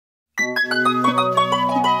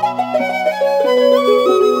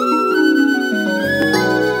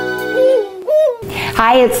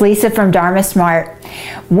Hi, it's Lisa from Dharma Smart.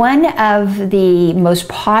 One of the most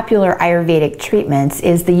popular Ayurvedic treatments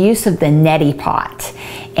is the use of the Neti pot.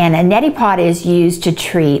 And a Neti pot is used to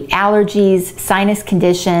treat allergies, sinus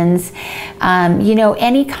conditions,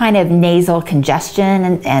 any kind of nasal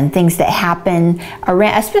congestion and things that happen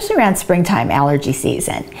around, especially around springtime allergy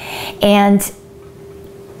season. And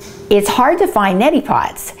it's hard to find Neti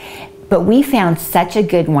pots, but we found such a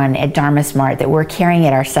good one at Dharma Smart that we're carrying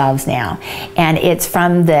it ourselves now. And it's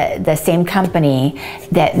from the same company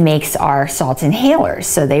that makes our salt inhalers.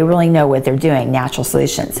 So they really know what they're doing, Natural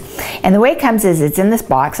Solutions. And the way it comes is it's in this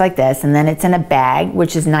box like this, and then it's in a bag,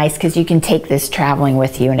 which is nice because you can take this traveling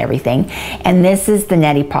with you and everything. And this is the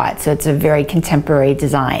Neti pot, so it's a very contemporary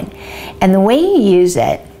design. And the way you use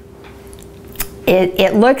it,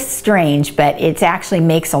 it looks strange, but it actually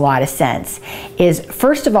makes a lot of sense, is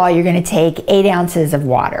first of all, you're going to take 8 ounces of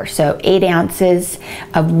water. So 8 ounces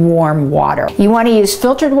of warm water. You want to use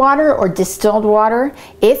filtered water or distilled water.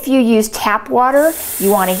 If you use tap water,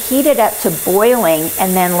 you want to heat it up to boiling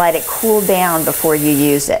and then let it cool down before you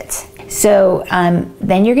use it. So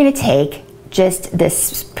then you're going to take, just this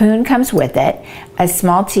spoon comes with it, a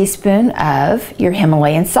small teaspoon of your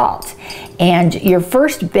Himalayan salt. And your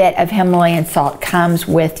first bit of Himalayan salt comes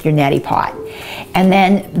with your Neti pot. And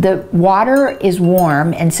then the water is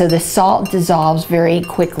warm, and so the salt dissolves very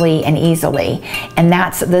quickly and easily. And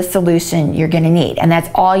that's the solution you're going to need. And that's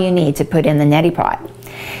all you need to put in the Neti pot.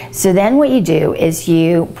 So then what you do is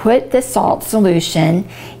you put the salt solution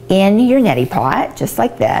in your Neti pot, just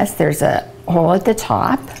like this. There's a hole at the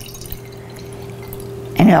top,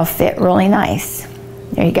 and it'll fit really nice.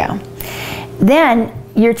 There you go. Then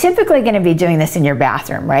you're typically going to be doing this in your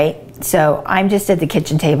bathroom, right? So I'm just at the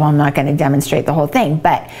kitchen table. I'm not going to demonstrate the whole thing.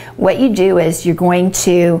 But what you do is you're going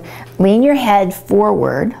to lean your head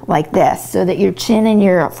forward like this so that your chin and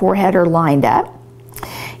your forehead are lined up.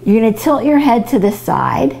 You're going to tilt your head to the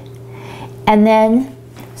side. And then,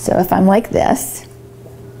 so if I'm like this,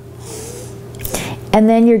 and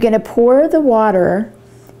then you're going to pour the water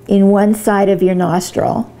in one side of your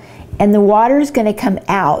nostril, and the water is going to come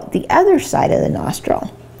out the other side of the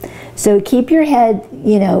nostril. So keep your head,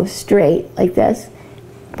 straight like this.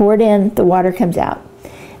 Pour it in, the water comes out.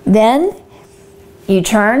 Then you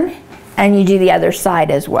turn and you do the other side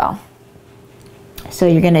as well. So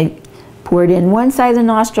you're going to pour it in one side of the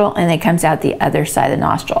nostril and it comes out the other side of the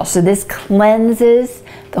nostril. So this cleanses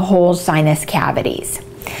the whole sinus cavities.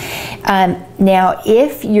 Now,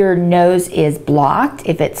 if your nose is blocked,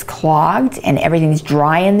 if it's clogged and everything's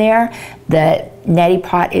dry in there, the Neti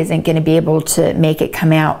pot isn't going to be able to make it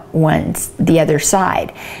come out once the other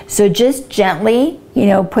side. So just gently,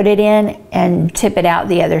 put it in and tip it out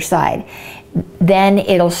the other side. Then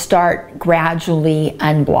it'll start gradually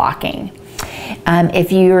unblocking.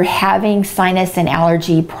 If you're having sinus and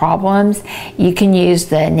allergy problems, you can use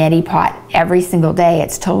the Neti pot every single day.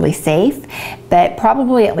 It's totally safe, but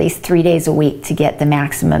probably at least 3 days a week to get the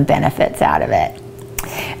maximum benefits out of it.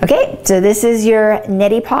 Okay, so this is your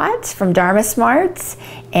Neti pot from Dharma Smarts,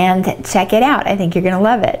 and check it out. I think you're going to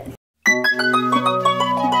love it.